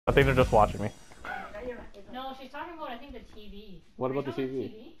I think they're just watching me. No, she's talking about, I think, the TV. What about the TV?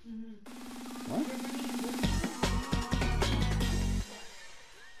 What?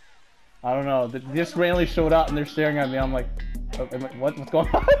 I don't know. They just randomly showed up and they're staring at me. I'm like, oh, what's going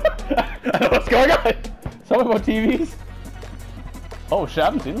on? I don't know what's going on. Something about TVs. Oh shit, I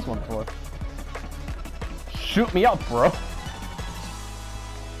haven't seen this one before. Shoot me up, bro.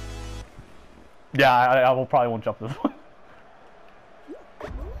 Yeah, I will probably won't jump this one.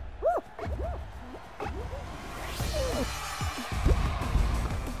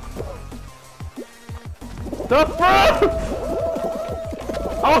 The fruit!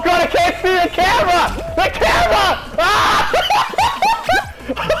 Oh god, I can't see the camera! The camera! Ah!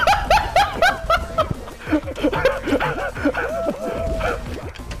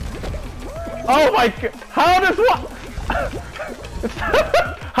 Oh my god! How does what?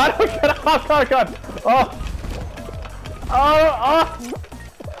 How do I get off? Oh god! Oh! Oh!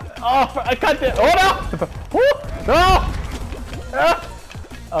 Oh! I can't do it! Oh no! Woo! No!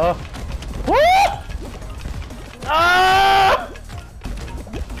 Oh! Woo! Ah!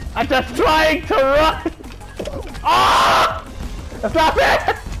 I'm just trying to run! Ah! That's not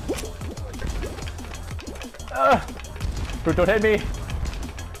fair! Fruit, don't hit me!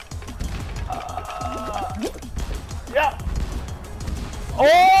 Yeah!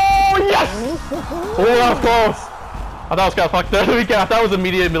 Oh, yes! Oh, that was close! I thought I was kind of fucked there. I thought it was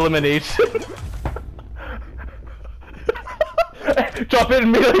immediate elimination. Drop it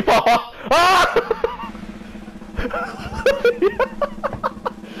immediately fall off! Ah!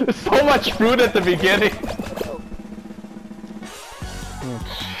 There's so much fruit at the beginning. Oh,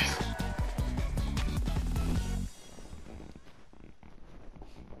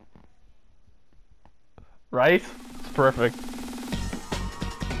 right? It's perfect.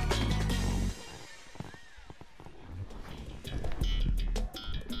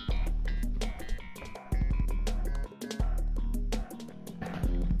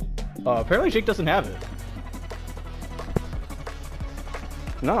 Apparently Jake doesn't have it.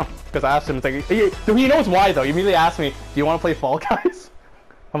 No, because I asked him, it's like, he knows why though. He immediately asked me, do you want to play Fall Guys?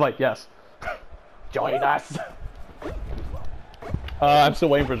 I'm like, yes. Join us. I'm still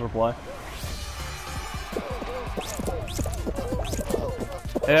waiting for his reply.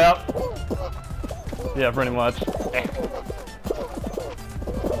 Yep. Yeah, pretty much.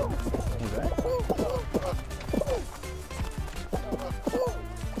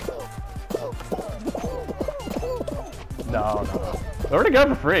 No. I already got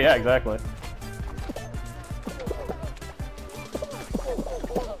it for free, yeah, exactly.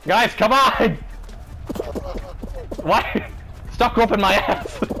 Guys, come on! Why? Stop groping my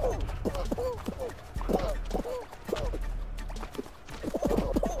ass!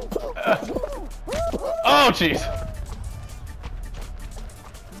 Oh, jeez!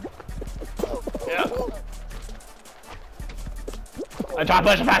 Yeah. I try to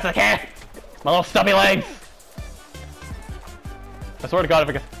push as fast as I can! My little stubby legs! I swear to God,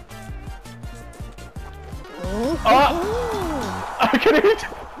 if I can. Oh! I can eat!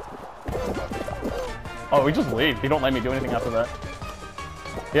 Oh, we just leave. He don't let me do anything after that.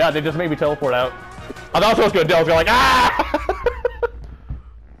 Yeah, they just made me teleport out. I thought I was gonna do. I was going like, ah!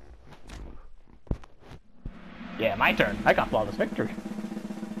 Yeah, my turn. I got flawless victory.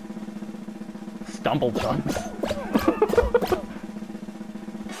 Stumble chunks.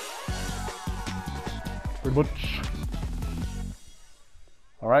 Pretty much.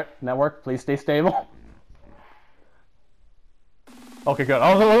 Alright, network, please stay stable. Okay, good.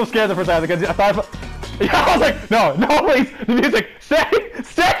 I was a little scared the first time because I thought yeah, I was like, no, please! The music, stay!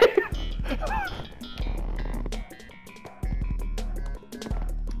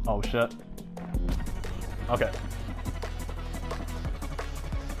 Oh shit. Okay.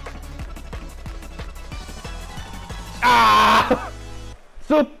 Ah!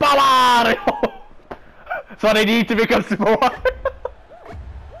 Super Mario! So they need to become Super Mario.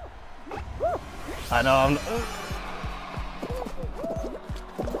 I know, I'm...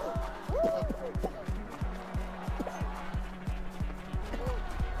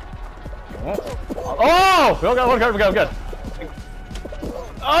 Oh! We're good.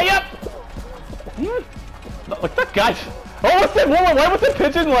 Oh, yep! Look, that guy... Oh, what's that? Why was the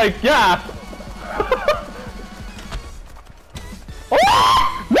pigeon like... Yeah!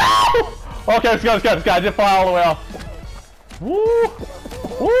 Oh! No! Okay, let's go. I did fly all the way off. Woo!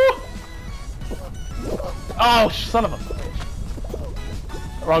 Woo! Oh, son of a...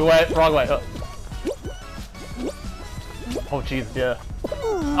 Wrong way. Oh, jeez, yeah.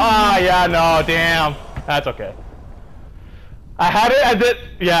 Ah, yeah, no, damn. That's okay. I had it,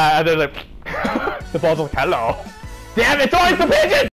 I did like... the ball's like, hello. Damn, it's always the pigeon!